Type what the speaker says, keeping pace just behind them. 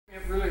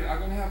I'm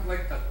gonna have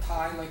like the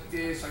tie like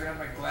this. I'm gonna have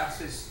my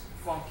glasses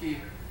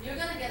funky. You're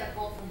gonna get a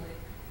call from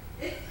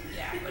me.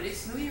 Yeah, but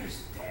it's New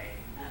Year's Day.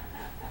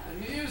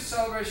 The New Year's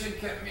celebration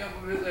kept me up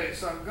a bit late,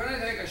 so I'm gonna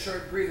take a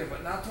short breather.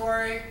 But not to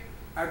worry,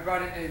 I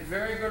brought in a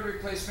very good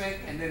replacement,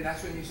 and then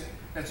that's when you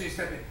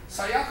step in.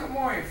 Sayaka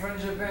Mori from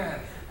Japan.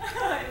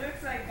 It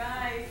looks like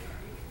Guy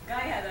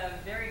had a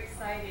very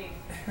exciting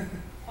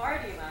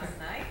party last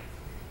night.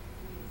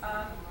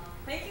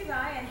 Thank you,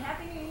 Guy, and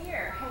Happy New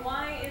Year.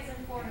 Hawaii is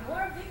in for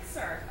more big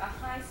surf. A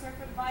high surf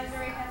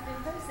advisory has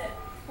been posted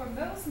for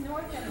both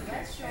North and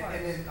West Shores.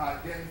 And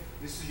then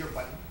this is your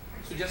button.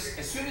 So just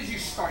as soon as you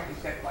start,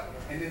 hit that button,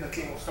 and then the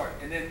thing will start.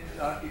 And then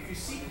if you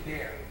see it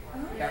there,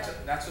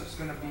 that's what's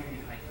gonna be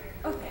behind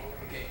you. Okay.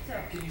 Okay. So,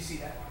 can you see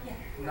that? Yeah.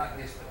 Not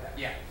this, but that.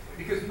 Yeah.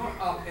 Because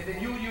and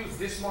then you'll use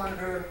this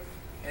monitor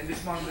and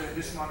this monitor,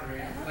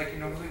 like you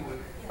normally would.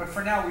 But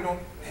for now,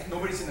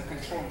 nobody's in the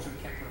control room, so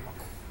we can't put them up.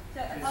 So,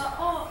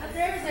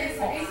 There is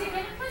a. AC,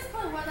 can you please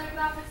put weather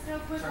graphics real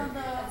quick on the?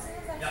 as soon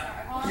as I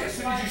start. Yeah, as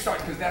soon as you start,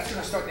 because that's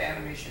gonna start the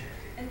animation.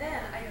 And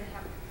then I don't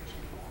have to push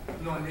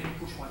anymore. No, and then you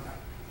push one time.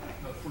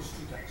 No, push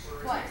two times.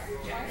 Twice.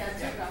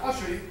 Yeah. I'll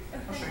show you.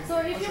 So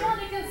if you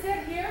want, you can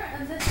sit here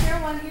and sit here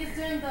while he's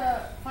doing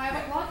the 5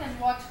 o'clock and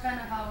watch kind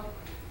of how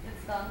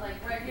it's done. Like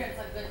right here, it's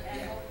a good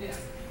angle. Yeah.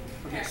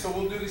 Okay, so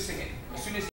we'll do this again. As soon as